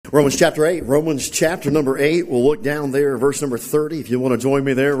Romans chapter 8. Romans chapter number 8. We'll look down there, verse number 30. If you want to join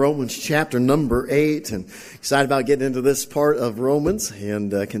me there, Romans chapter number 8. And excited about getting into this part of Romans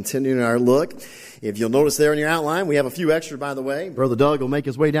and continuing our look. If you'll notice there in your outline, we have a few extras, by the way. Brother Doug will make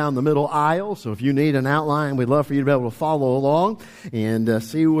his way down the middle aisle. So if you need an outline, we'd love for you to be able to follow along and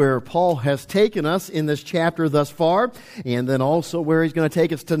see where Paul has taken us in this chapter thus far. And then also where he's going to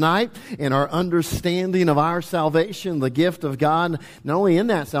take us tonight in our understanding of our salvation, the gift of God, not only in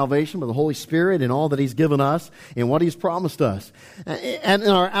that salvation, but the Holy Spirit and all that he's given us and what he's promised us. And in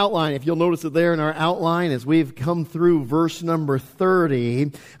our outline, if you'll notice it there in our outline, as we've come through verse number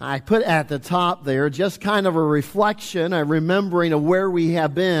 30, I put at the top there just kind of a reflection, a remembering of where we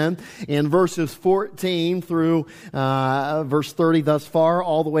have been in verses 14 through verse 30 thus far,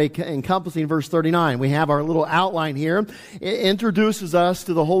 all the way encompassing verse 39. We have our little outline here. It introduces us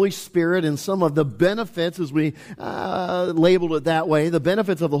to the Holy Spirit and some of the benefits, as we labeled it that way, the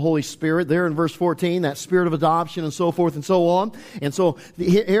benefits of the Holy Spirit there in verse 14, that spirit of adoption and so forth and so on. And so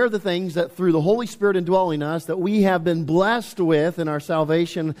here are the things that through the Holy Spirit indwelling us that we have been blessed with in our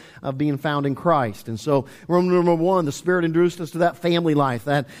salvation of being found in Christ. And so, number one, the Spirit introduced us to that family life,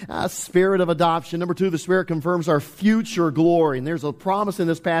 that spirit of adoption. Number two, the Spirit confirms our future glory. And there's a promise in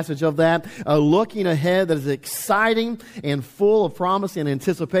this passage of that, looking ahead that is exciting and full of promise and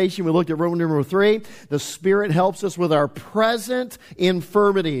anticipation. We looked at Roman number 3. The Spirit helps us with our present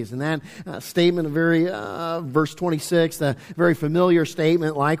infirmities. And that statement, verse 26, a very familiar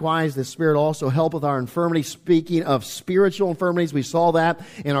statement. Likewise, the Spirit also helpeth our infirmities. Speaking of spiritual infirmities, we saw that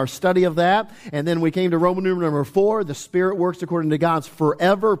in our study of that. And then we came to Roman number 4. The Spirit works according to God's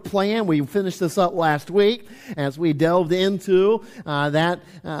forever plan. We finished this up last week as we delved into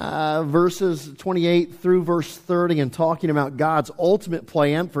verses 28 through verse 30 and talking about God's ultimate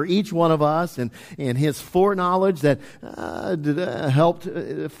plan for each one of us and His foreknowledge that helped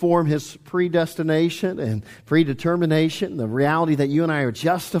form His predestination and predetermination, the reality that you and I are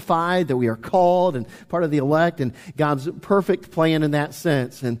justified, that we are called and part of the elect, and God's perfect plan in that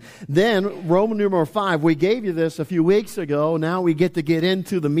sense. And then Roman number 5, we gave you this a few weeks ago. Now we get to get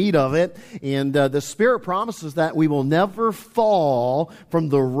into the meat of it. And the Spirit promises that we will never fall from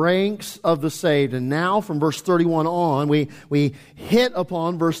the ranks of the saved. And now from verse 31 on, we hit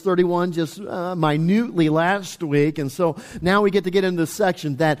upon verse 31 just minutely last week. And so now we get to get into this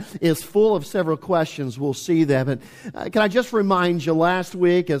section that is full of several questions. We'll see that. But can I just remind you last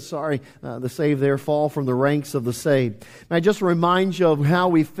week, the saved there fall from the ranks of the saved. Can I just remind you of how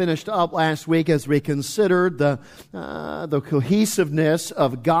we finished up last week as we considered the cohesiveness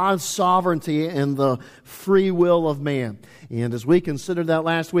of God's sovereignty and the free will of man. And as we considered that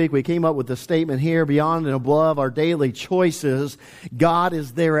last week, we came up with the statement here, beyond and above our daily choices, God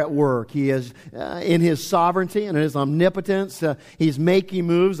is there at work. He is in His sovereignty and His omnipotence. He's making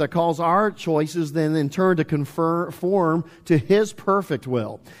moves that cause our choices then in turn to conform to His perfect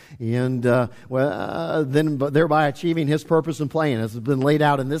will. And then thereby achieving His purpose and plan as has been laid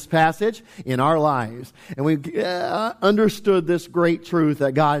out in this passage in our lives. And we understood this great truth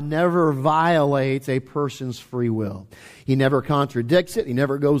that God never violates a person's free will. He never contradicts it. He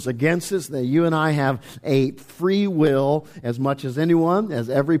never goes against it. That you and I have a free will as much as anyone, as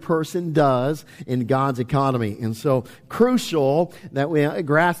every person does in God's economy. And so crucial that we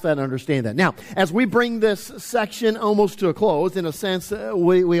grasp that and understand that. Now, as we bring this section almost to a close, in a sense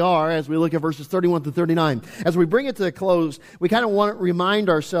we are, as we look at verses 31 to 39, as we bring it to a close, we kind of want to remind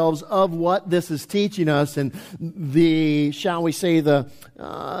ourselves of what this is teaching us and the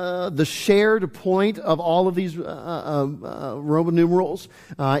shared point of all of these Roman numerals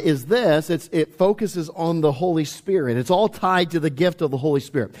is this. It focuses on the Holy Spirit. It's all tied to the gift of the Holy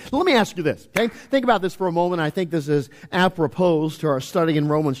Spirit. Let me ask you this, okay? Think about this for a moment. I think this is apropos to our study in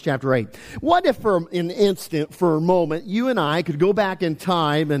Romans chapter 8. What if for an instant, for a moment, you and I could go back in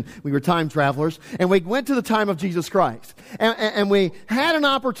time, and we were time travelers, and we went to the time of Jesus Christ, and we had an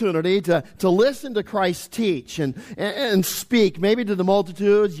opportunity to listen to Christ teach and speak, maybe to the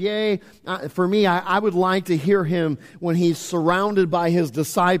multitudes. Yea, for me, I would like to hear Him when He's surrounded by His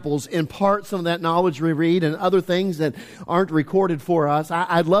disciples, impart some of that knowledge we read and other things that aren't recorded for us.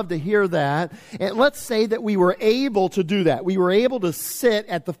 I'd love to hear that. And let's say that we were able to do that. We were able to sit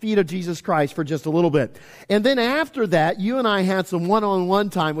at the feet of Jesus Christ for just a little bit. And then after that, you and I had some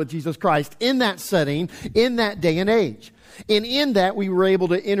one-on-one time with Jesus Christ in that setting, in that day and age. And in that, we were able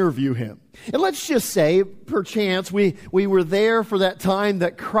to interview Him. And let's just say, perchance, we were there for that time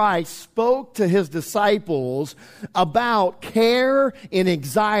that Christ spoke to His disciples about care and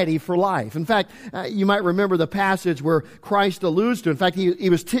anxiety for life. In fact, you might remember the passage where Christ alludes to. In fact, he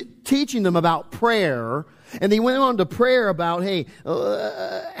was teaching them about prayer. And he went on to prayer about,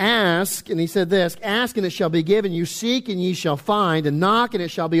 ask, and he said this, ask and it shall be given you, seek and ye shall find, and knock and it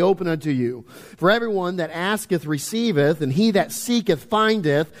shall be opened unto you. For everyone that asketh receiveth, and he that seeketh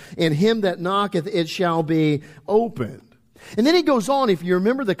findeth, and him that knocketh it shall be opened. And then he goes on, if you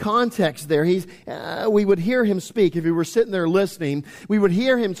remember the context there, we would hear him speak. If we were sitting there listening, we would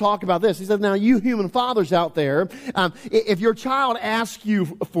hear him talk about this. He said, now you human fathers out there, if your child asks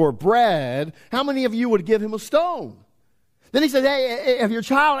you for bread, how many of you would give him a stone? Then he said, hey, if your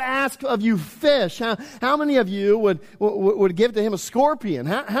child asks of you fish, how many of you would give to him a scorpion?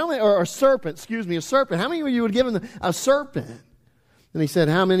 How many, or a serpent, a serpent. How many of you would give him a serpent? And he said,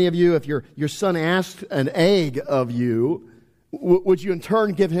 how many of you, if your son asked an egg of you, would you in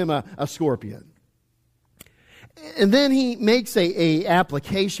turn give him a scorpion? And then he makes a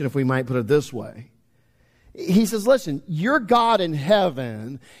application, if we might put it this way. He says, listen, your God in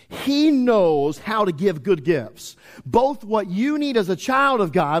heaven, He knows how to give good gifts. Both what you need as a child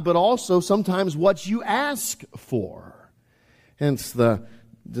of God, but also sometimes what you ask for. Hence the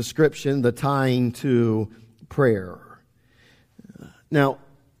description, the tying to prayer. Now,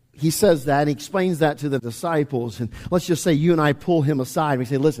 he says that, he explains that to the disciples, and let's just say you and I pull him aside. We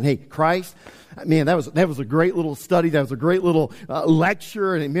say, listen, hey, Christ, man, that was a great little study. That was a great little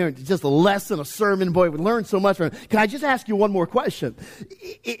lecture, and man, just a lesson, a sermon. Boy, we learned so much from it. Can I just ask you one more question?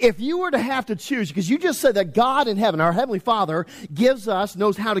 If you were to have to choose, because you just said that God in heaven, our Heavenly Father,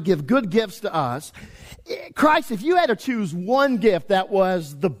 knows how to give good gifts to us. Christ, if you had to choose one gift that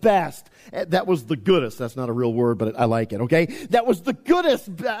was the best, that was the goodest. That's not a real word, but I like it, okay? That was the goodest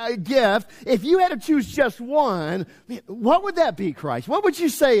gift. If you had to choose just one, what would that be, Christ? What would you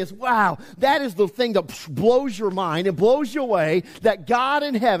say is, wow, that is the thing that blows your mind and blows you away, that God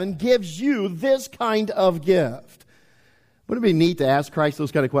in heaven gives you this kind of gift? Wouldn't it be neat to ask Christ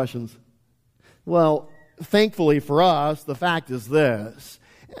those kind of questions? Well, thankfully for us, the fact is this.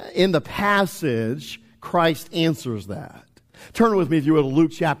 In the passage, Christ answers that. Turn with me, if you will, to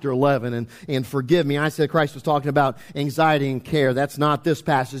Luke chapter 11, and forgive me, I said Christ was talking about anxiety and care. That's not this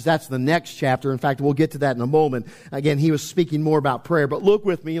passage. That's the next chapter. In fact, we'll get to that in a moment. Again, he was speaking more about prayer. But look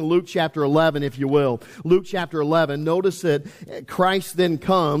with me in Luke chapter 11, if you will. Luke chapter 11, notice that Christ then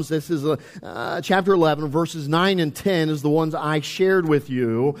comes. This is chapter 11, verses 9 and 10 is the ones I shared with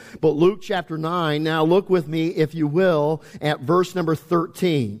you. But Luke chapter 9, now look with me, if you will, at verse number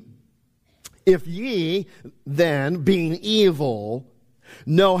 13. If ye, then, being evil,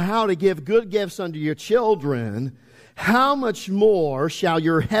 know how to give good gifts unto your children, how much more shall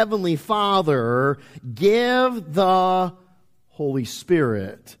your heavenly Father give the Holy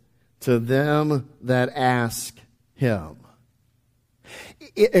Spirit to them that ask Him?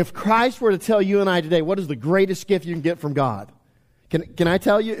 If Christ were to tell you and I today, what is the greatest gift you can get from God? Can I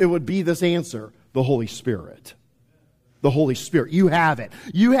tell you? It would be this answer: the Holy Spirit. The Holy Spirit. You have it.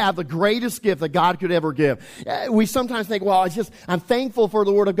 You have the greatest gift that God could ever give. We sometimes think, well, I'm thankful for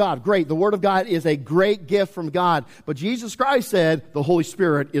the Word of God. Great. The Word of God is a great gift from God. But Jesus Christ said the Holy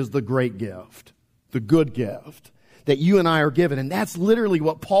Spirit is the great gift. The good gift that you and I are given. And that's literally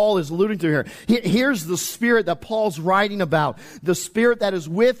what Paul is alluding to here. Here's the Spirit that Paul's writing about. The Spirit that is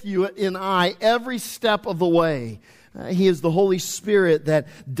with you and I every step of the way. He is the Holy Spirit that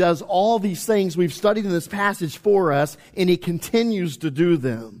does all these things we've studied in this passage for us, and He continues to do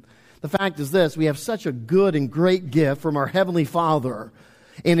them. The fact is this: we have such a good and great gift from our Heavenly Father,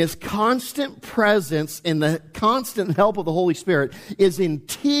 and His constant presence and the constant help of the Holy Spirit is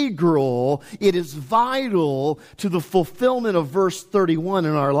integral. It is vital to the fulfillment of verse 31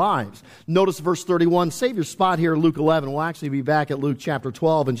 in our lives. Notice verse 31. Save your spot here in Luke 11. We'll actually be back at Luke chapter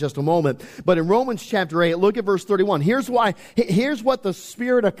 12 in just a moment. But in Romans chapter 8, look at verse 31. Here's what the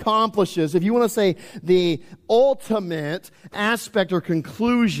Spirit accomplishes. If you want to say the ultimate aspect or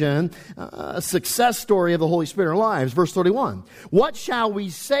conclusion, success story of the Holy Spirit in our lives. Verse 31. What shall we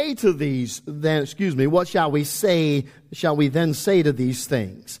say to these then, what shall we then say to these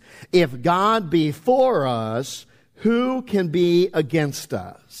things? If God be for us, who can be against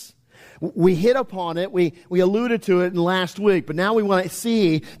us? We hit upon it, we alluded to it in last week, but now we want to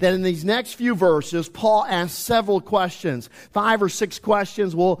see that in these next few verses, Paul asks several questions, 5 or 6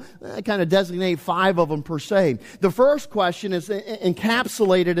 questions. We'll kind of designate 5 of them per se. The first question is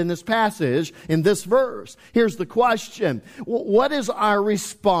encapsulated in this passage, in this verse. Here's the question: what is our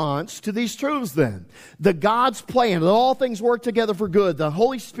response to these truths then? The God's plan, that all things work together for good. The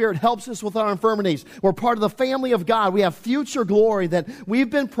Holy Spirit helps us with our infirmities. We're part of the family of God. We have future glory that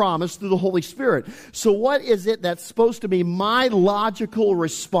we've been promised through the Holy Spirit. So what is it that's supposed to be my logical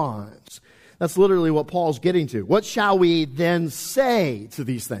response? That's literally what Paul's getting to. What shall we then say to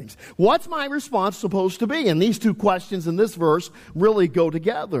these things? What's my response supposed to be? And these two questions in this verse really go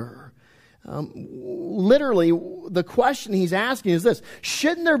together. Literally, the question he's asking is this: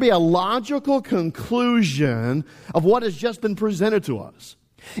 shouldn't there be a logical conclusion of what has just been presented to us?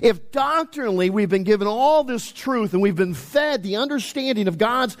 If doctrinally we've been given all this truth and we've been fed the understanding of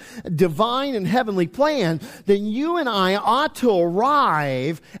God's divine and heavenly plan, then you and I ought to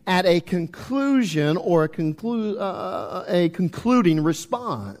arrive at a conclusion or a concluding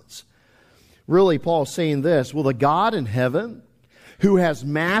response. Really, Paul's saying this: will the God in heaven, who has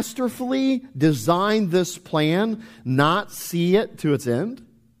masterfully designed this plan, not see it to its end?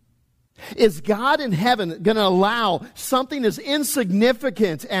 Is God in heaven going to allow something as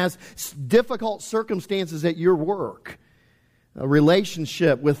insignificant as difficult circumstances at your work, a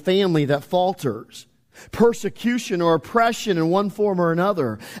relationship with family that falters, persecution or oppression in one form or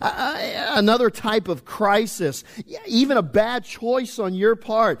another, another type of crisis, even a bad choice on your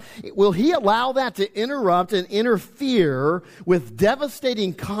part? Will He allow that to interrupt and interfere with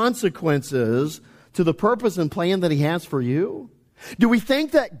devastating consequences to the purpose and plan that He has for you? Do we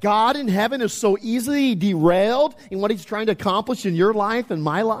think that God in heaven is so easily derailed in what He's trying to accomplish in your life and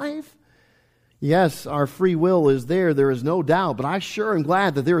my life? Yes, our free will is there. There is no doubt. But I sure am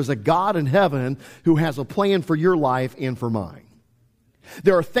glad that there is a God in heaven who has a plan for your life and for mine.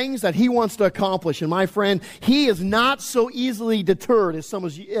 There are things that He wants to accomplish. And my friend, He is not so easily deterred as some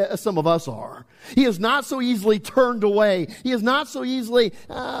of us are. He is not so easily turned away. He is not so easily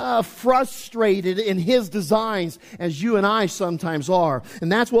frustrated in His designs as you and I sometimes are.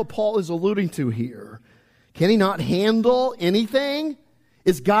 And that's what Paul is alluding to here. Can He not handle anything?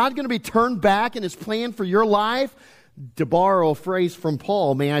 Is God going to be turned back in His plan for your life? To borrow a phrase from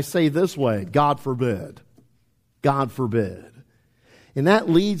Paul, may I say this way: God forbid. God forbid. And that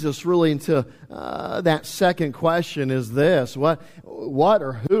leads us really into that second question is this: what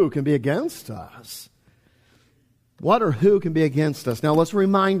or who can be against us? What or who can be against us? Now let's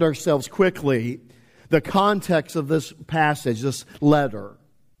remind ourselves quickly the context of this passage, this letter.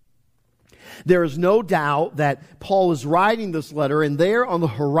 There is no doubt that Paul is writing this letter, and there on the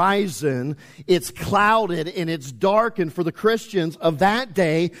horizon, it's clouded and it's darkened for the Christians of that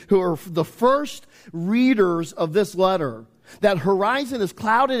day who are the first readers of this letter. That horizon is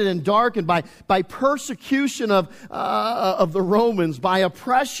clouded and darkened by persecution of the Romans, by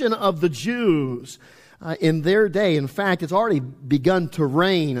oppression of the Jews in their day. In fact, it's already begun to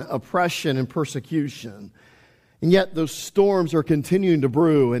rain oppression and persecution. And yet those storms are continuing to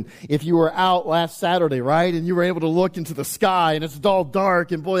brew. And if you were out last Saturday, right, and you were able to look into the sky and it's all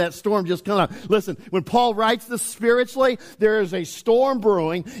dark, and boy, that storm just kind of, listen, when Paul writes this spiritually, there is a storm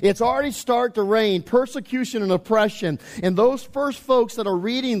brewing. It's already started to rain, persecution and oppression. And those first folks that are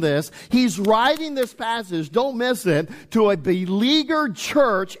reading this, he's writing this passage, don't miss it, to a beleaguered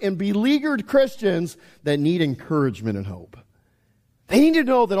church and beleaguered Christians that need encouragement and hope. They need to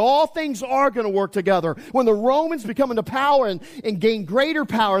know that all things are going to work together. When the Romans become into power and gain greater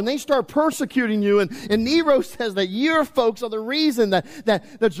power, and they start persecuting you, and Nero says that your folks are the reason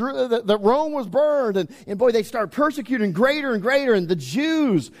that Rome was burned, and boy, they start persecuting greater and greater, and the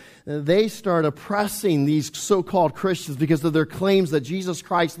Jews, they start oppressing these so-called Christians because of their claims that Jesus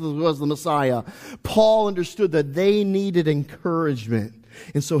Christ was the Messiah. Paul understood that they needed encouragement,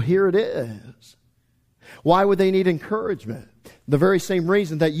 and so here it is. Why would they need encouragement? The very same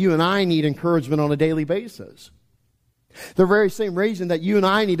reason that you and I need encouragement on a daily basis. The very same reason that you and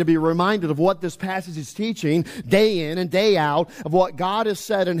I need to be reminded of what this passage is teaching day in and day out, of what God has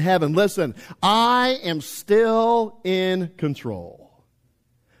said in heaven. Listen, I am still in control.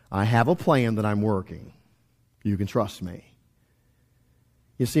 I have a plan that I'm working. You can trust me.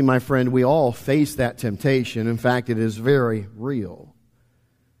 You see, my friend, we all face that temptation. In fact, it is very real.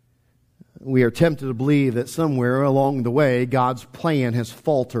 We are tempted to believe that somewhere along the way, God's plan has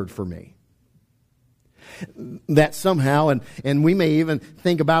faltered for me. That somehow, and we may even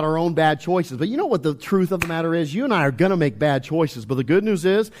think about our own bad choices. But you know what the truth of the matter is? You and I are going to make bad choices. But the good news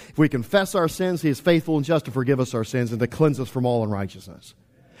is, if we confess our sins, He is faithful and just to forgive us our sins and to cleanse us from all unrighteousness.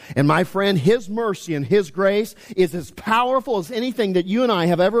 And my friend, His mercy and His grace is as powerful as anything that you and I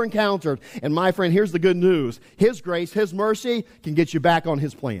have ever encountered. And my friend, here's the good news. His grace, His mercy can get you back on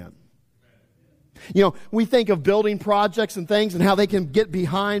His plan. You know, we think of building projects and things and how they can get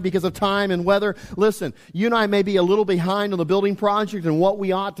behind because of time and weather. Listen, you and I may be a little behind on the building project and what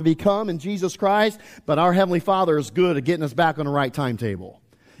we ought to become in Jesus Christ, but our Heavenly Father is good at getting us back on the right timetable.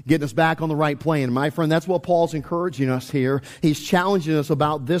 getting us back on the right plane. My friend, that's what Paul's encouraging us here. He's challenging us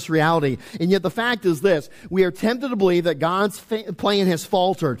about this reality. And yet the fact is this: we are tempted to believe that God's plan has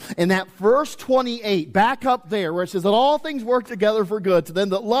faltered. And that verse 28, back up there, where it says that all things work together for good to them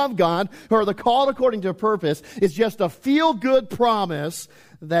that love God, who are the called according to purpose, is just a feel-good promise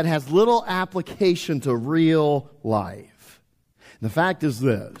that has little application to real life. And the fact is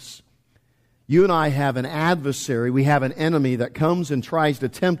this: you and I have an adversary, we have an enemy that comes and tries to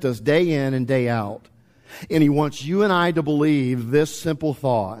tempt us day in and day out. And he wants you and I to believe this simple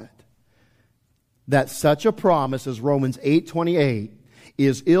thought, that such a promise as Romans 8:28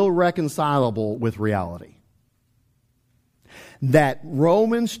 is irreconcilable with reality. That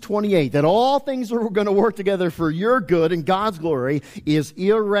Romans 28, that all things are going to work together for your good and God's glory, is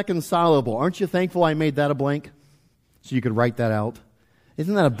irreconcilable. Aren't you thankful I made that a blank so you could write that out?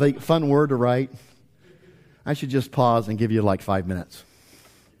 Isn't that a big, fun word to write? I should just pause and give you like 5 minutes.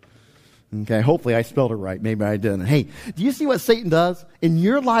 Okay, hopefully I spelled it right. Maybe I didn't. Hey, do you see what Satan does? In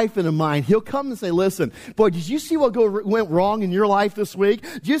your life and in mine, he'll come and say, listen, boy, did you see what went wrong in your life this week?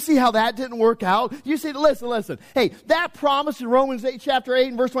 Did you see how that didn't work out? You see, listen. Hey, that promise in Romans 8, chapter 8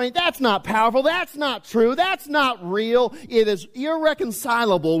 and verse 20, that's not powerful. That's not true. That's not real. It is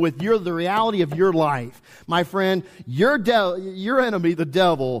irreconcilable with the reality of your life. My friend, your enemy, the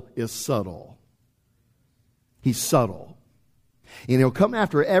devil, is subtle. He's subtle. And he'll come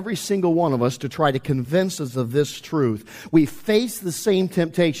after every single one of us to try to convince us of this truth. We face the same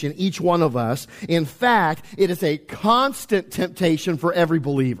temptation, each one of us. In fact, it is a constant temptation for every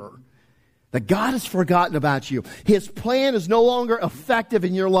believer. That God has forgotten about you. His plan is no longer effective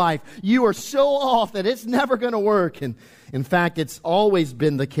in your life. You are so off that it's never going to work. And in fact, it's always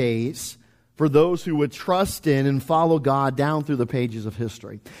been the case for those who would trust in and follow God down through the pages of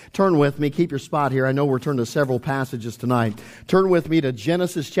history. Turn with me. Keep your spot here. I know we're turning to several passages tonight. Turn with me to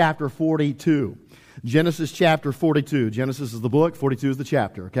Genesis chapter 42. Genesis chapter 42. Genesis is the book. 42 is the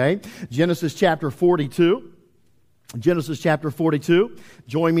chapter, okay? Genesis chapter 42. Genesis chapter 42.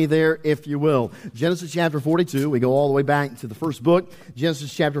 Join me there if you will. Genesis chapter 42. We go all the way back to the first book.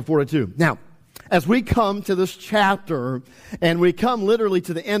 Genesis chapter 42. Now, as we come to this chapter, and we come literally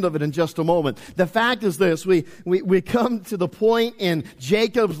to the end of it in just a moment, the fact is this: we come to the point in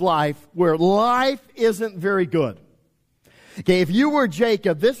Jacob's life where life isn't very good. Okay, if you were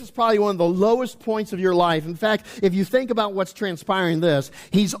Jacob, this is probably one of the lowest points of your life. In fact, if you think about what's transpiring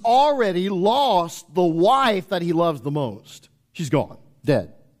he's already lost the wife that he loves the most. She's gone,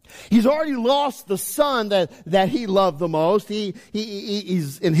 dead. He's already lost the son that he loved the most.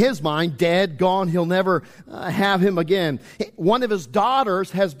 He's, in his mind, dead, gone. He'll never have him again. One of his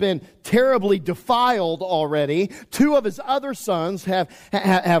daughters has been terribly defiled already. Two of his other sons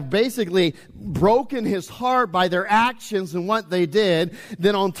have basically broken his heart by their actions and what they did.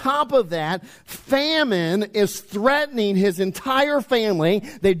 Then on top of that, famine is threatening his entire family.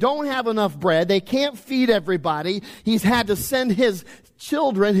 They don't have enough bread. They can't feed everybody. He's had to send his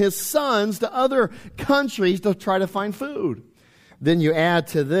children, his sons, to other countries to try to find food. Then you add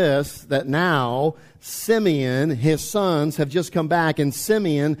to this that now Simeon, his sons, have just come back, and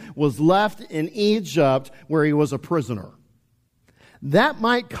Simeon was left in Egypt where he was a prisoner. That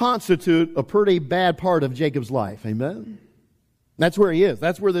might constitute a pretty bad part of Jacob's life. Amen? That's where he is.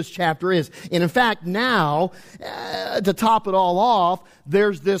 That's where this chapter is. And in fact, now, to top it all off,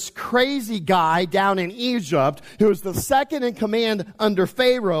 there's this crazy guy down in Egypt who's the second in command under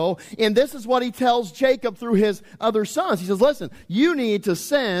Pharaoh. And this is what he tells Jacob through his other sons. He says, listen, you need to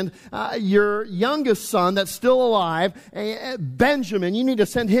send your youngest son that's still alive, Benjamin, you need to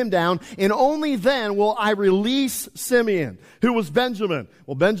send him down. And only then will I release Simeon. Who was Benjamin?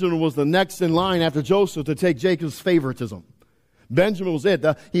 Well, Benjamin was the next in line after Joseph to take Jacob's favoritism. Benjamin was it.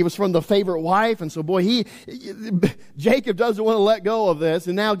 He was from the favorite wife, and so Jacob doesn't want to let go of this.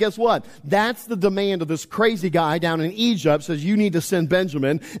 And now guess what? That's the demand of this crazy guy down in Egypt, says you need to send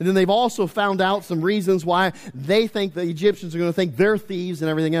Benjamin. And then they've also found out some reasons why they think the Egyptians are going to think they're thieves and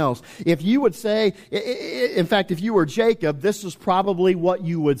everything else. If you would say, in fact, if you were Jacob, this is probably what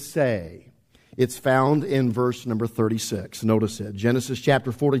you would say. It's found in verse number 36. Notice it. Genesis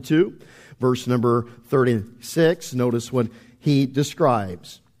chapter 42, verse number 36. Notice what he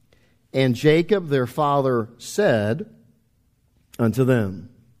describes. And Jacob their father said unto them,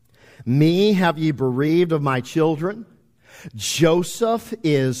 Me have ye bereaved of my children? Joseph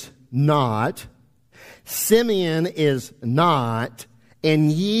is not, Simeon is not,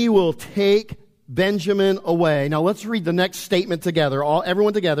 and ye will take Benjamin away. Now let's read the next statement together.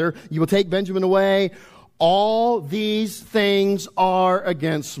 Everyone together. You will take Benjamin away. All these things are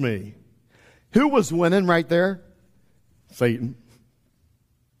against me. Who was winning right there? Satan.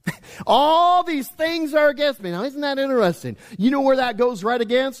 All these things are against me. Now, isn't that interesting? You know where that goes right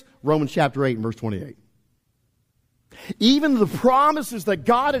against? Romans chapter 8 and verse 28. Even the promises that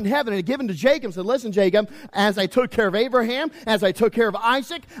God in heaven had given to Jacob said, listen, Jacob, as I took care of Abraham, as I took care of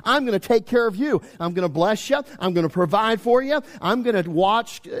Isaac, I'm going to take care of you. I'm going to bless you. I'm going to provide for you. I'm going to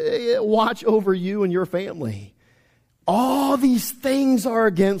watch over you and your family. All these things are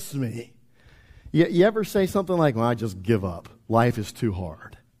against me. You ever say something like, well, I just give up. Life is too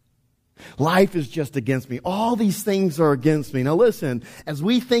hard. Life is just against me. All these things are against me. Now listen, as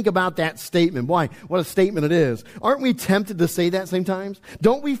we think about that statement, boy, what a statement it is. Aren't we tempted to say that sometimes?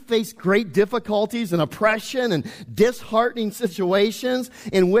 Don't we face great difficulties and oppression and disheartening situations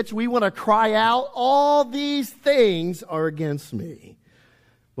in which we want to cry out, all these things are against me?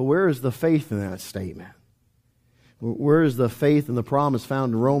 But where is the faith in that statement? Where is the faith and the promise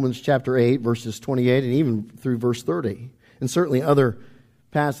found in Romans chapter 8, verses 28 and even through verse 30? And certainly other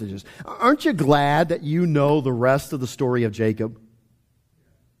passages. Aren't you glad that you know the rest of the story of Jacob?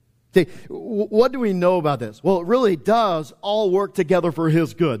 See, what do we know about this? Well, it really does all work together for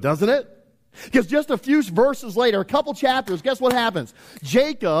his good, doesn't it? Because just a few verses later, a couple chapters, guess what happens?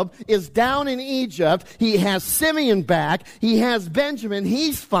 Jacob is down in Egypt. He has Simeon back. He has Benjamin.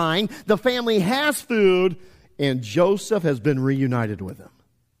 He's fine. The family has food. And Joseph has been reunited with him.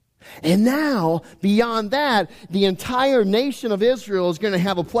 And now, beyond that, the entire nation of Israel is going to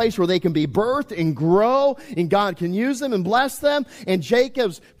have a place where they can be birthed and grow, and God can use them and bless them. And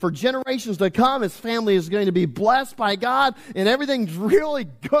Jacob's, for generations to come, his family is going to be blessed by God, and everything's really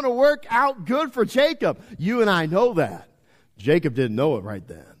going to work out good for Jacob. You and I know that. Jacob didn't know it right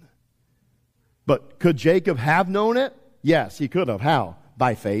then. But could Jacob have known it? Yes, he could have. How?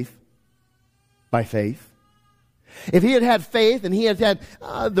 By faith. By faith. If he had had faith and he had had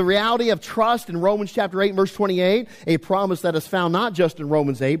the reality of trust in Romans chapter 8 verse 28, a promise that is found not just in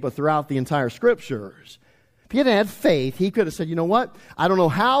Romans 8 but throughout the entire Scriptures. If he had had faith, he could have said, you know what? I don't know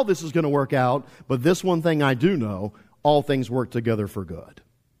how this is going to work out, but this one thing I do know, all things work together for good.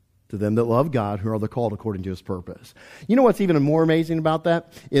 To them that love God, who are the called according to His purpose. You know what's even more amazing about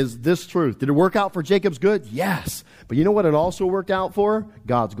that? Is this truth. Did it work out for Jacob's good? Yes. But you know what it also worked out for?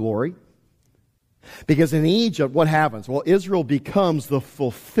 God's glory. Because in Egypt, what happens? Well, Israel becomes the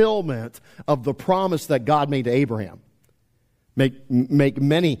fulfillment of the promise that God made to Abraham. Make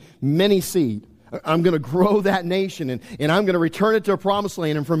many seed. I'm going to grow that nation, and I'm going to return it to a promised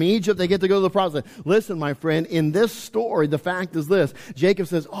land. And from Egypt, they get to go to the promised land. Listen, my friend, in this story, the fact is this. Jacob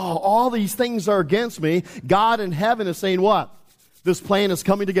says, all these things are against me. God in heaven is saying what? This plan is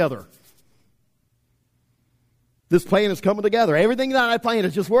coming together. This plan is coming together. Everything that I planned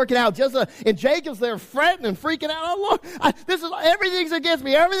is just working out. And Jacob's there fretting and freaking out. Oh, Lord, everything's against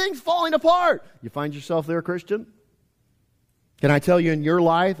me. Everything's falling apart. You find yourself there, Christian? Can I tell you in your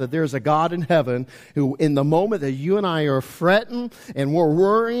life that there's a God in heaven who, in the moment that you and I are fretting and we're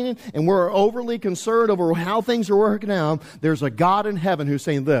worrying and we're overly concerned over how things are working out, there's a God in heaven who's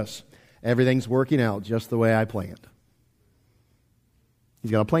saying this: everything's working out just the way I planned.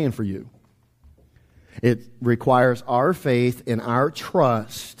 He's got a plan for you. It requires our faith and our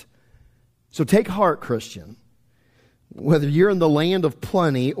trust. So take heart, Christian. Whether you're in the land of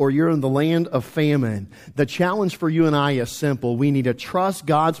plenty or you're in the land of famine, the challenge for you and I is simple. We need to trust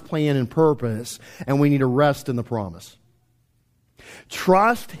God's plan and purpose, and we need to rest in the promise.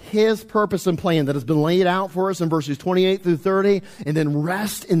 Trust His purpose and plan that has been laid out for us in verses 28 through 30, and then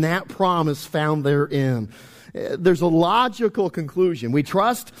rest in that promise found therein. There's a logical conclusion. We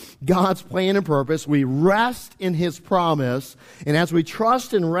trust God's plan and purpose. We rest in His promise. And as we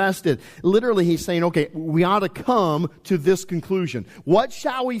trust and rest it, literally He's saying, okay, we ought to come to this conclusion. What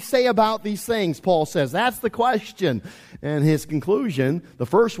shall we say about these things, Paul says? That's the question. And his conclusion, the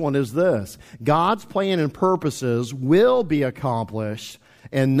first one is this: God's plan and purposes will be accomplished,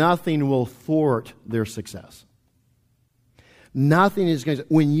 and nothing will thwart their success. Nothing is going to...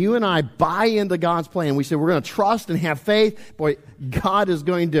 When you and I buy into God's plan, we say we're going to trust and have faith, boy, God is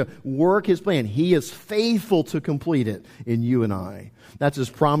going to work His plan. He is faithful to complete it in you and I. That's His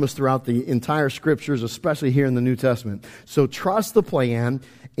promise throughout the entire Scriptures, especially here in the New Testament. So trust the plan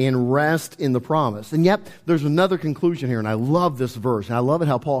and rest in the promise. And yet, there's another conclusion here, and I love this verse. And I love it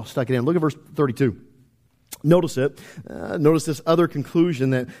how Paul stuck it in. Look at verse 32. Notice it. Notice this other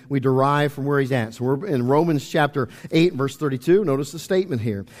conclusion that we derive from where he's at. So we're in Romans chapter 8, verse 32. Notice the statement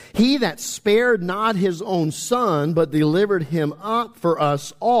here. He that spared not his own son, but delivered him up for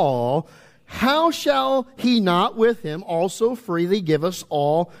us all, how shall he not with him also freely give us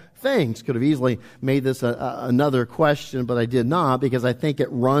all things? Could have easily made this another question, but I did not, because I think it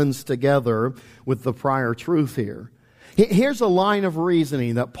runs together with the prior truth here. Here's a line of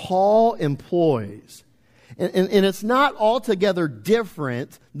reasoning that Paul employs. And it's not altogether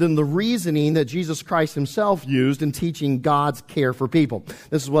different than the reasoning that Jesus Christ himself used in teaching God's care for people.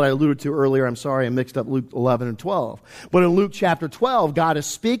 This is what I alluded to earlier. I'm sorry, I mixed up Luke 11 and 12. But in Luke chapter 12, God is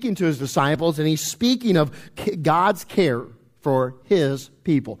speaking to his disciples, and he's speaking of God's care for his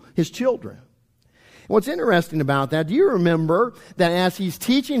people, his children. What's interesting about that, do you remember that as he's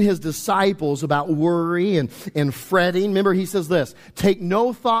teaching his disciples about worry and fretting, remember he says this, take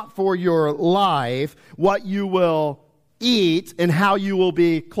no thought for your life, what you will eat and how you will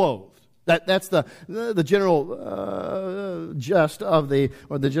be clothed. That's the general gist of the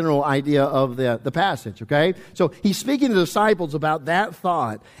general idea of the passage, okay? So he's speaking to the disciples about that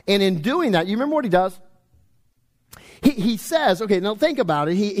thought. And in doing that, you remember what he does? He says, okay, now think about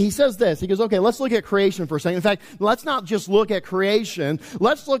it. He says this. He goes, okay, let's look at creation for a second. In fact, let's not just look at creation.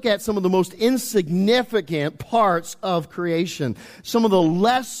 Let's look at some of the most insignificant parts of creation. Some of the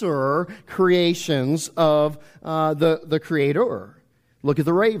lesser creations of the Creator. Look at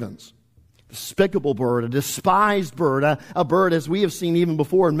the ravens. Despicable bird, a despised bird, a bird, as we have seen even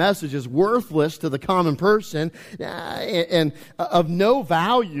before in messages, worthless to the common person and of no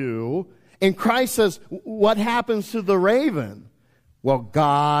value. And Christ says, what happens to the raven? Well,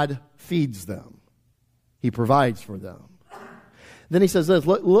 God feeds them. He provides for them. Then he says this,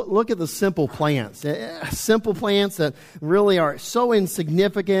 look at the simple plants. Simple plants that really are so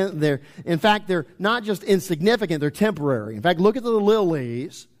insignificant. In fact, they're not just insignificant, they're temporary. In fact, look at the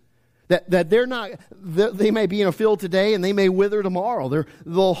lilies. That they're not, they may be in a field today and they may wither tomorrow.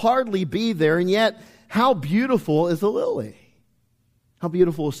 They'll hardly be there. And yet, how beautiful is the lily? How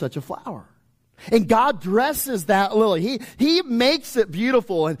beautiful is such a flower? And God dresses that lily. He makes it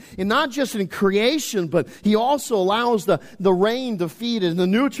beautiful. And not just in creation, but he also allows the rain to feed it and the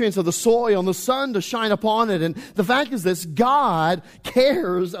nutrients of the soil and the sun to shine upon it. And the fact is this, God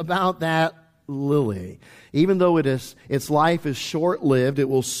cares about that lily. Even though its life is short-lived, it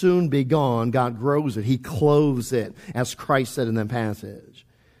will soon be gone. God grows it. He clothes it, as Christ said in that passage.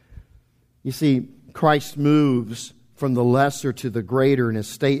 You see, Christ moves from the lesser to the greater in his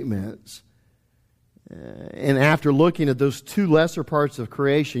statements. And after looking at those two lesser parts of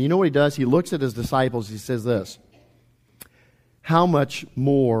creation, you know what he does? He looks at his disciples. He says this, how much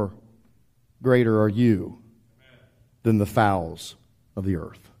more greater are you than the fowls of the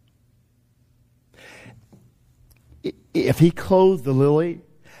earth? If he clothed the lily,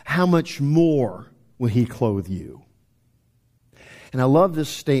 how much more will he clothe you? And I love this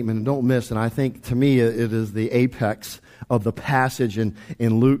statement, and don't miss, and I think to me it is the apex of the passage in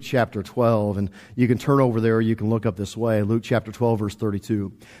Luke chapter 12. And you can turn over there, or you can look up this way, Luke chapter 12, verse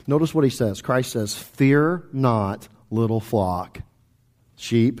 32. Notice what he says. Christ says, fear not, little flock,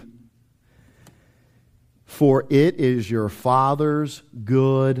 sheep, for it is your Father's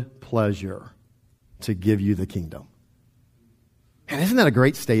good pleasure to give you the kingdom. And isn't that a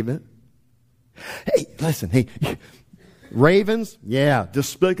great statement? Hey, listen, hey, ravens, yeah,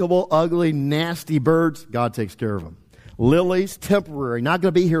 despicable, ugly, nasty birds, God takes care of them. Lilies, temporary, not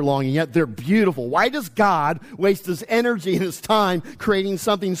going to be here long, and yet they're beautiful. Why does God waste his energy and his time creating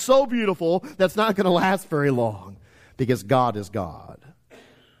something so beautiful that's not going to last very long? Because God is God.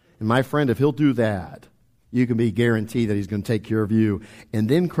 And my friend, if he'll do that, you can be guaranteed that he's going to take care of you. And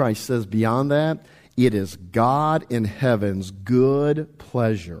then Christ says beyond that, it is God in heaven's good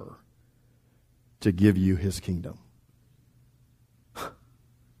pleasure to give you his kingdom.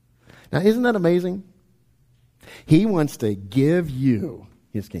 Now, isn't that amazing? He wants to give you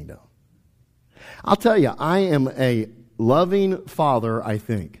his kingdom. I'll tell you, I am a loving father, I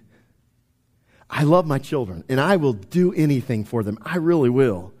think. I love my children, and I will do anything for them. I really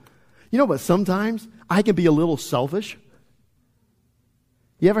will. You know, but sometimes I can be a little selfish.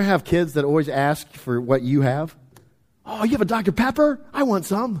 You ever have kids that always ask for what you have? Oh, you have a Dr. Pepper? I want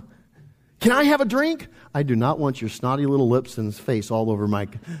some. Can I have a drink? I do not want your snotty little lips and face all over my...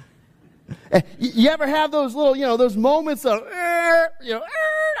 You ever have those little, those moments of,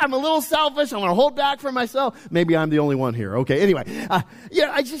 I'm a little selfish. I want to hold back for myself. Maybe I'm the only one here. Okay. Anyway, I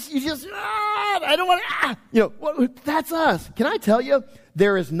don't want to, that's us. Can I tell you,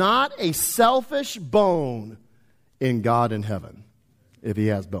 there is not a selfish bone in God in heaven, if he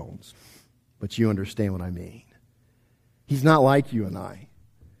has bones. But you understand what I mean. He's not like you and I.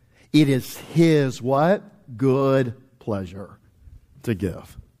 It is his what? Good pleasure to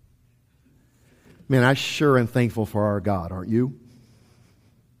give. Man, I sure am thankful for our God, aren't you?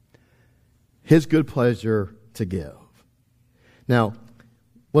 His good pleasure to give. Now,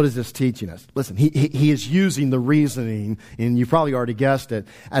 what is this teaching us? Listen, he is using the reasoning, and you've probably already guessed it,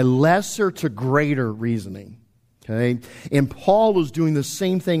 a lesser to greater reasoning. Okay? And Paul is doing the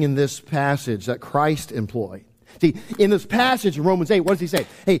same thing in this passage that Christ employed. See, in this passage in Romans 8, what does he say?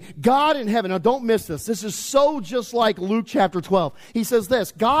 Hey, God in heaven, now don't miss this. This is so just like Luke chapter 12. He says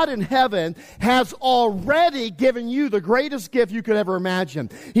this, God in heaven has already given you the greatest gift you could ever imagine.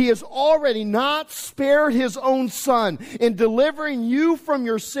 He has already not spared his own son in delivering you from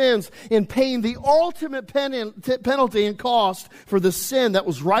your sins, in paying the ultimate penalty and cost for the sin that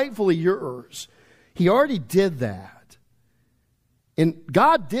was rightfully yours. He already did that. And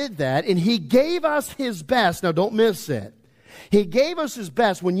God did that, and He gave us His best. Now, don't miss it. He gave us His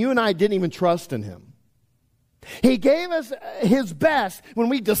best when you and I didn't even trust in Him. He gave us His best when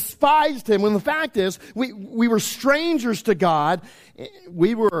we despised Him. When the fact is, we were strangers to God.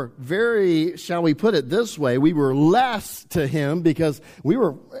 We were very, shall we put it this way, we were less to Him because we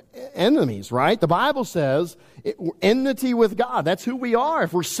were enemies, right? The Bible says enmity with God. That's who we are.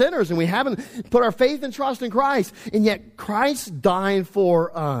 If we're sinners and we haven't put our faith and trust in Christ, and yet Christ died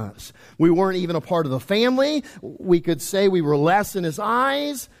for us. We weren't even a part of the family. We could say we were less in His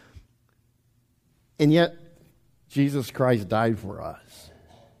eyes, and yet Jesus Christ died for us.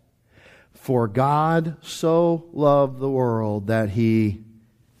 For God so loved the world that He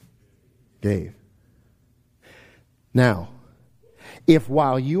gave. Now, if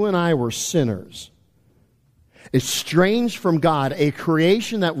while you and I were sinners, estranged from God, a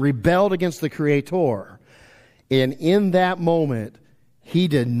creation that rebelled against the Creator, and in that moment, He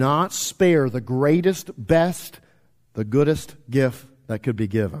did not spare the greatest, best, the goodest gift that could be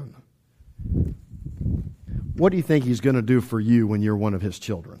given, what do you think He's going to do for you when you're one of His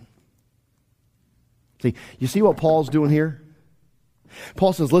children? See, you see what Paul's doing here?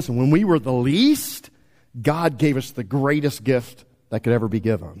 Paul says, listen, when we were the least, God gave us the greatest gift that could ever be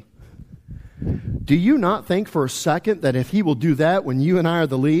given. Do you not think for a second that if He will do that when you and I are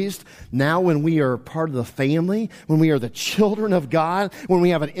the least, now when we are part of the family, when we are the children of God, when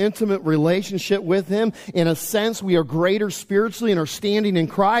we have an intimate relationship with Him, in a sense we are greater spiritually and are standing in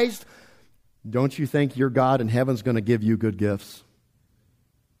Christ, don't you think your God in heaven's going to give you good gifts?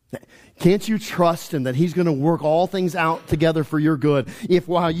 Can't you trust Him that He's going to work all things out together for your good? If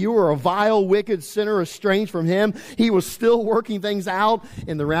while you were a vile, wicked sinner estranged from Him, He was still working things out,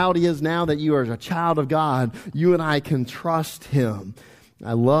 and the reality is now that you are a child of God, you and I can trust Him.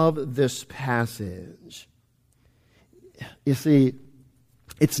 I love this passage. You see,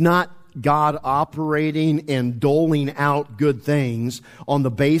 it's not God operating and doling out good things on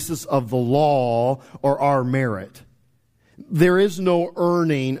the basis of the law or our merit. There is no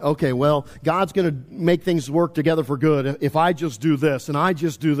earning, okay, well, God's going to make things work together for good if I just do this and I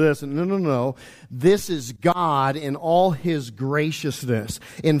just do this. And no. This is God in all His graciousness.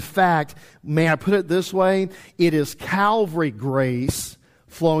 In fact, may I put it this way? It is Calvary grace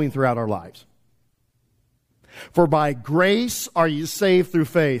flowing throughout our lives. For by grace are you saved through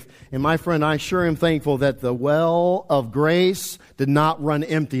faith. And my friend, I sure am thankful that the well of grace did not run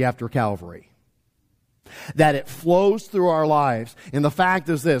empty after Calvary. That it flows through our lives. And the fact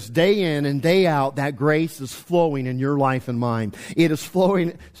is this, day in and day out, that grace is flowing in your life and mine. It is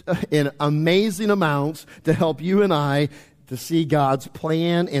flowing in amazing amounts to help you and I to see God's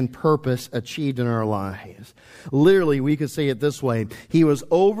plan and purpose achieved in our lives. Literally, we could say it this way. He was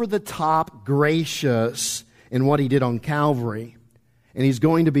over the top gracious in what He did on Calvary. And He's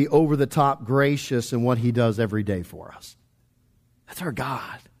going to be over the top gracious in what He does every day for us. That's our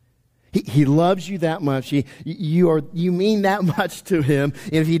God. He loves you that much. You mean that much to Him.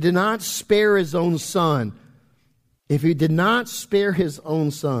 And if He did not spare His own Son,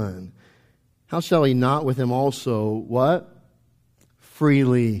 how shall He not with Him also, what?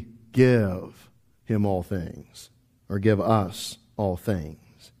 Freely give Him all things. Or give us all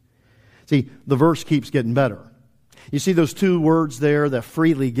things. See, the verse keeps getting better. You see those two words there that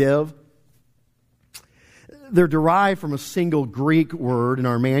freely give? They're derived from a single Greek word in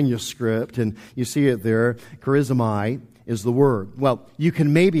our manuscript, and you see it there. Charizomai is the word. Well, you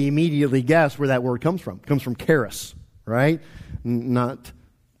can maybe immediately guess where that word comes from. It comes from charis, right? Not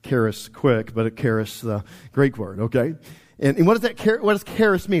charis quick, but charis, the Greek word, okay? And what does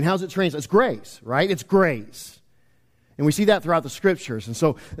charis mean? How does it translate? It's grace, right? It's grace. And we see that throughout the Scriptures. And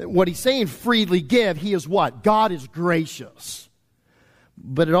so what he's saying, freely give, He is what? God is gracious.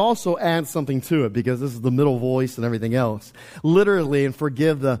 But it also adds something to it, because this is the middle voice and everything else. Literally, and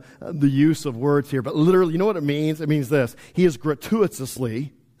forgive the use of words here, but literally, you know what it means? It means this. He is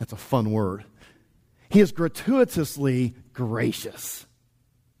gratuitously, that's a fun word. He is gratuitously gracious.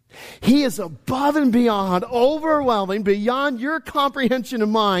 He is above and beyond, overwhelming, beyond your comprehension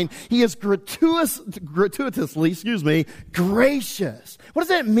and mine. He is gratuitously, gracious. What does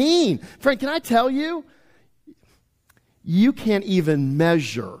that mean? Friend, can I tell you? you can't even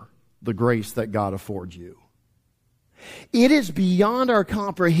measure the grace that God affords you. It is beyond our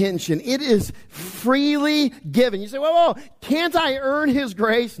comprehension. It is freely given. You say, whoa, can't I earn His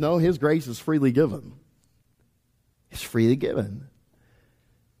grace? No, His grace is freely given. It's freely given.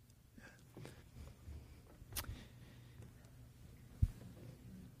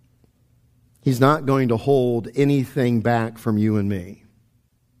 He's not going to hold anything back from you and me.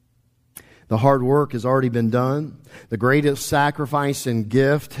 The hard work has already been done. The greatest sacrifice and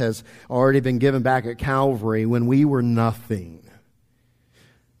gift has already been given back at Calvary when we were nothing.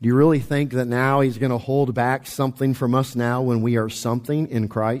 Do you really think that now He's going to hold back something from us now when we are something in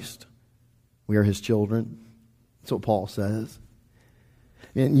Christ? We are His children. That's what Paul says.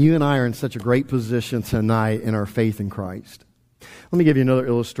 And you and I are in such a great position tonight in our faith in Christ. Let me give you another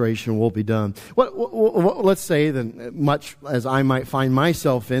illustration. We'll be done. Let's say that, much as I might find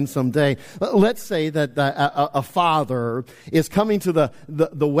myself in someday, let's say that a father is coming to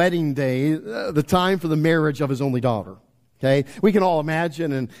the wedding day, the time for the marriage of his only daughter. Okay, we can all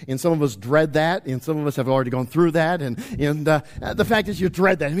imagine, and some of us dread that, and some of us have already gone through that, and the fact is you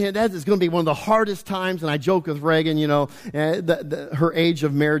dread that. I mean, that is going to be one of the hardest times, and I joke with Reagan, her age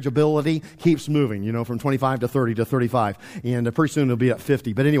of marriageability keeps moving, from 25 to 30 to 35, and pretty soon it'll be at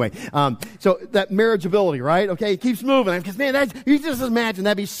 50. But anyway, so that marriageability, right? Okay, it keeps moving, because man, you just imagine,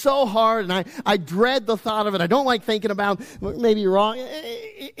 that'd be so hard, and I dread the thought of it. I don't like thinking about, maybe you're wrong,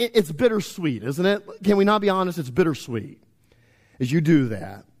 it's bittersweet, isn't it? Can we not be honest? It's bittersweet. As you do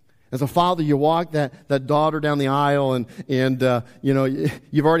that, as a father, you walk that daughter down the aisle, and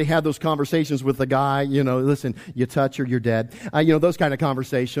you've already had those conversations with the guy. Listen, you touch her, you're dead. Those kind of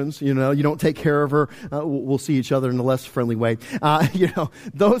conversations. You don't take care of her. We'll see each other in a less friendly way.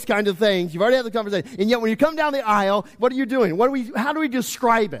 Those kind of things. You've already had the conversation, and yet when you come down the aisle, what are you doing? How do we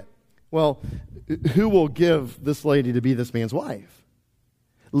describe it? Well, who will give this lady to be this man's wife?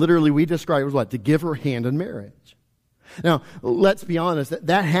 Literally, we describe it as what? To give her hand in marriage. Now, let's be honest,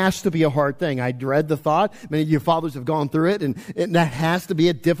 that has to be a hard thing. I dread the thought. Many of you fathers have gone through it, and that has to be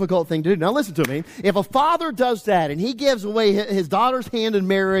a difficult thing to do. Now, listen to me. If a father does that, and he gives away his daughter's hand in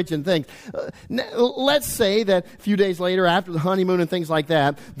marriage and things, let's say that a few days later, after the honeymoon and things like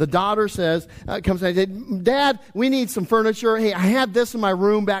that, the daughter comes and says, Dad, we need some furniture. Hey, I had this in my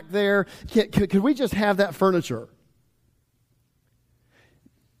room back there. Could we just have that furniture?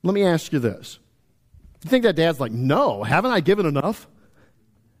 Let me ask you this. You think that dad's like, no, haven't I given enough?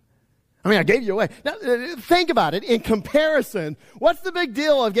 I mean, I gave you away. Now, think about it. In comparison, what's the big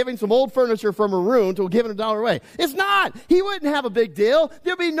deal of giving some old furniture from a room to giving $1 away? It's not. He wouldn't have a big deal.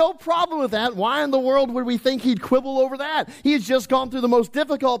 There'd be no problem with that. Why in the world would we think he'd quibble over that? He's just gone through the most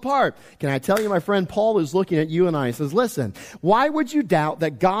difficult part. Can I tell you, my friend, Paul is looking at you and I and says, listen, why would you doubt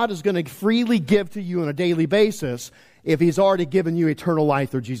that God is going to freely give to you on a daily basis if He's already given you eternal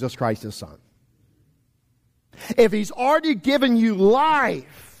life through Jesus Christ, His Son? If He's already given you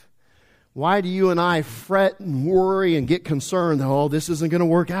life, why do you and I fret and worry and get concerned? Oh, this isn't going to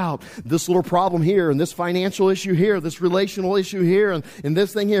work out. This little problem here, and this financial issue here, this relational issue here, and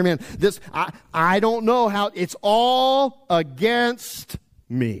this thing here, man. I don't know how. It's all against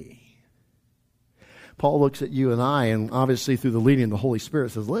me. Paul looks at you and I, and obviously through the leading of the Holy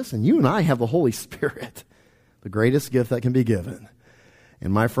Spirit says, listen, you and I have the Holy Spirit, the greatest gift that can be given.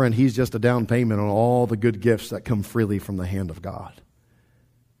 And my friend, He's just a down payment on all the good gifts that come freely from the hand of God.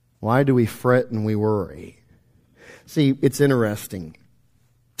 Why do we fret and we worry? See, it's interesting.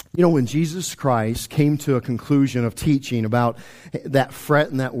 When Jesus Christ came to a conclusion of teaching about that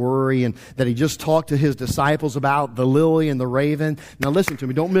fret and that worry, and that He just talked to His disciples about the lily and the raven. Now listen to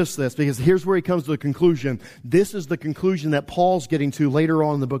me, don't miss this, because here's where He comes to the conclusion. This is the conclusion that Paul's getting to later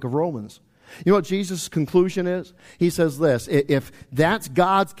on in the book of Romans. You know what Jesus' conclusion is? He says this, if that's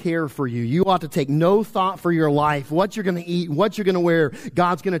God's care for you, you ought to take no thought for your life, what you're going to eat, what you're going to wear.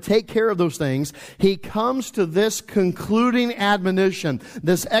 God's going to take care of those things. He comes to this concluding admonition,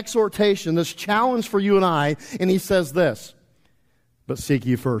 this exhortation, this challenge for you and I, and He says this, but seek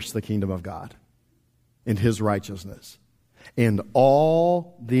ye first the kingdom of God and His righteousness, and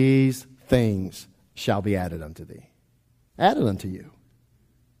all these things shall be added unto thee. Added unto you.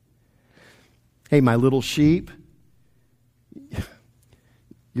 Hey, my little sheep,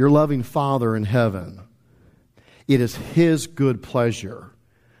 your loving Father in heaven, it is His good pleasure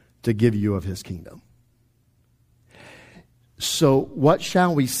to give you of His kingdom. So what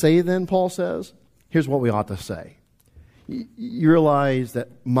shall we say then, Paul says? Here's what we ought to say. You realize that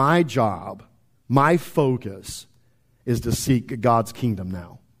my job, my focus, is to seek God's kingdom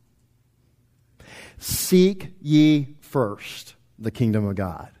now. Seek ye first the kingdom of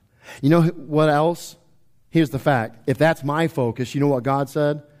God. You know what else here's the fact. If that's my focus, you know what God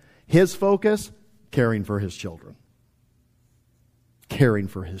said? His focus, caring for His children. Caring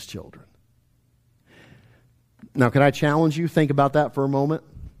for His children. Now, can I challenge you? Think about that for a moment.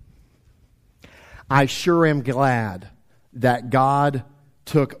 I sure am glad that God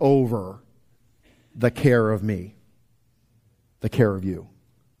took over the care of me, the care of you.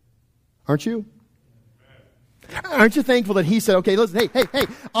 Aren't you? Aren't you thankful that He said, okay, listen, hey,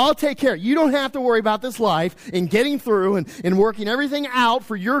 I'll take care. You don't have to worry about this life and getting through and working everything out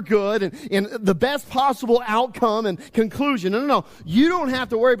for your good and the best possible outcome and conclusion. No. You don't have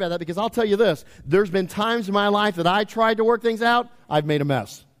to worry about that, because I'll tell you this. There's been times in my life that I tried to work things out. I've made a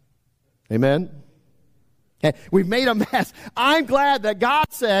mess. Amen? Okay, we've made a mess. I'm glad that God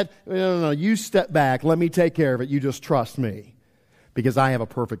said, no, you step back. Let me take care of it. You just trust me, because I have a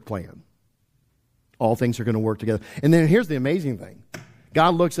perfect plan. All things are going to work together. And then here's the amazing thing.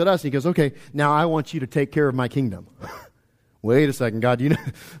 God looks at us and He goes, okay, now I want you to take care of my kingdom. Wait a second, God, you know,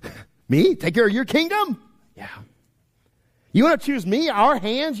 me? Take care of your kingdom? Yeah. You want to choose me, our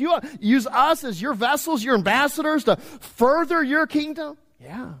hands? You want to use us as your vessels, your ambassadors to further your kingdom?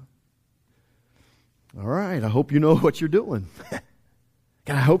 Yeah. All right, I hope you know what you're doing.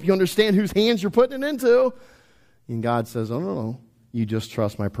 I hope you understand whose hands you're putting it into. And God says, oh, no, you just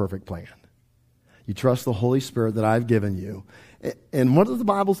trust my perfect plan. You trust the Holy Spirit that I've given you. And what does the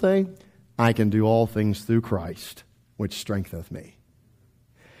Bible say? I can do all things through Christ, which strengtheneth me.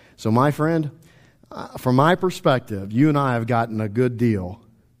 So my friend, from my perspective, you and I have gotten a good deal.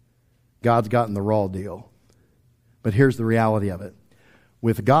 God's gotten the raw deal. But here's the reality of it.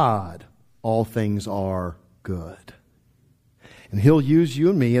 With God, all things are good. And He'll use you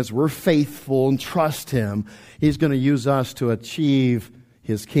and me as we're faithful and trust Him. He's going to use us to achieve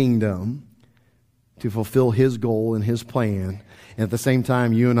His kingdom, to fulfill His goal and His plan. And at the same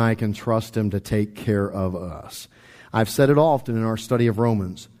time, you and I can trust Him to take care of us. I've said it often in our study of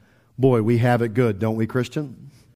Romans. Boy, we have it good, don't we, Christian?